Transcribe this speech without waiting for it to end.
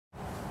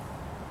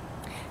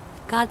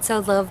God so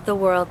loved the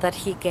world that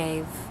he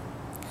gave,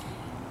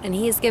 and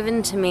he is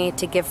given to me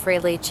to give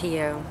freely to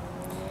you.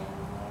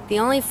 The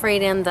only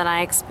freedom that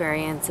I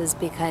experience is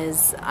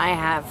because I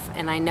have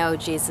and I know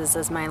Jesus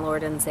as my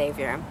Lord and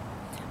Savior.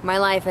 My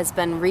life has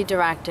been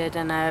redirected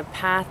in a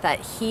path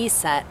that he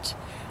set,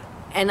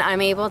 and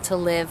I'm able to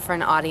live for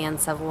an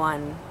audience of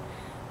one.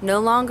 No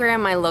longer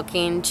am I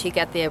looking to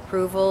get the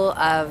approval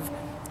of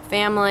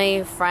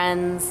family,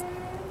 friends,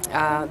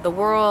 the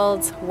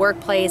world,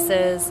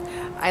 workplaces.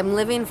 I'm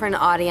living for an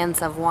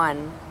audience of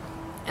one.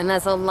 And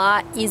that's a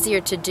lot easier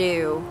to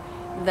do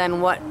than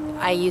what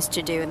I used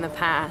to do in the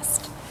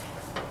past.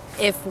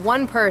 If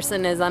one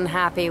person is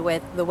unhappy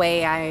with the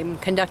way I'm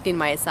conducting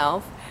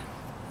myself,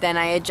 then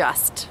I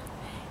adjust.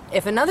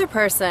 If another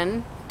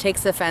person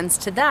takes offense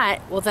to that,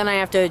 well, then I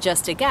have to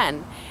adjust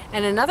again.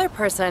 And another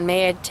person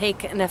may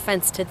take an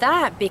offense to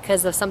that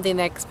because of something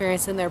they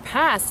experienced in their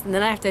past, and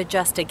then I have to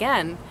adjust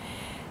again.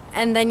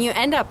 And then you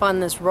end up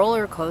on this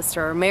roller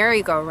coaster or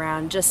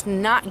merry-go-round, just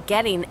not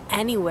getting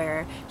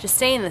anywhere, just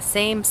staying in the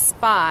same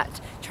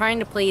spot, trying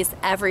to please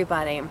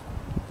everybody.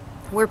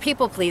 We're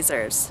people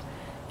pleasers.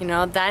 You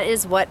know, that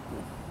is what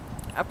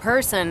a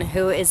person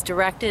who is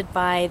directed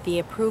by the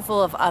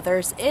approval of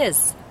others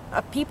is,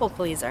 a people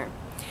pleaser.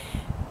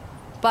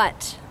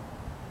 But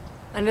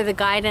under the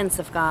guidance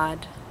of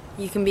God,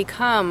 you can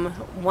become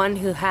one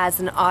who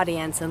has an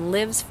audience and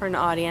lives for an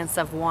audience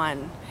of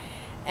one.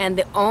 And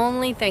the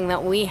only thing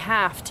that we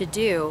have to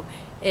do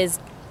is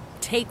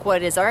take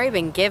what has already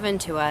been given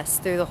to us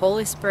through the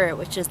Holy Spirit,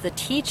 which is the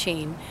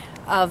teaching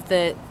of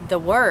the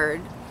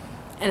Word,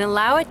 and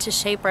allow it to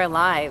shape our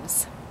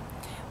lives.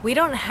 We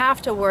don't have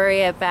to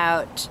worry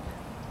about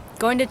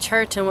going to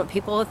church and what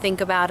people will think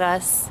about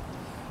us.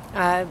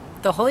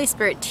 The Holy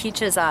Spirit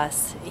teaches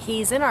us.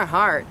 He's in our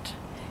heart.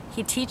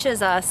 He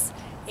teaches us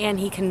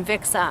and he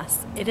convicts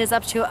us. It is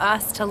up to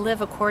us to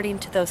live according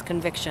to those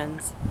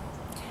convictions.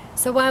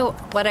 So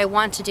what I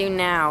want to do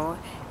now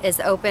is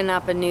open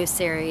up a new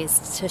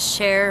series to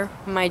share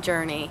my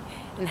journey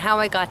and how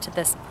I got to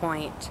this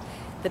point.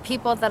 The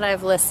people that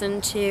I've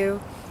listened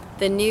to,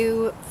 the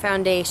new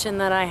foundation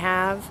that I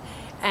have,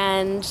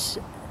 and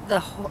the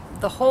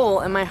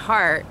hole in my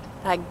heart,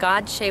 that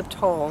God-shaped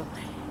hole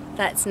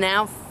that's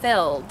now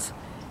filled,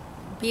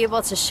 be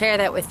able to share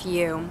that with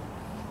you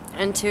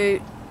and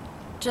to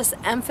just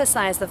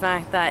emphasize the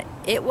fact that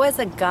it was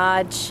a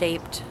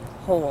God-shaped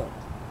hole.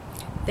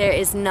 There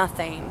is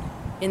nothing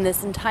in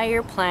this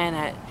entire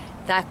planet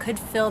that could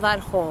fill that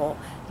hole.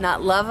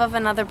 Not love of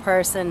another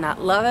person,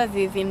 not love of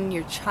even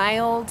your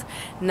child,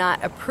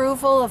 not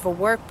approval of a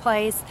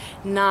workplace,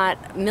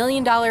 not $1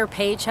 million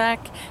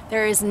paycheck.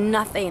 There is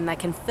nothing that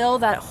can fill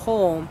that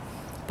hole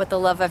but the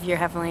love of your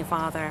Heavenly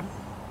Father.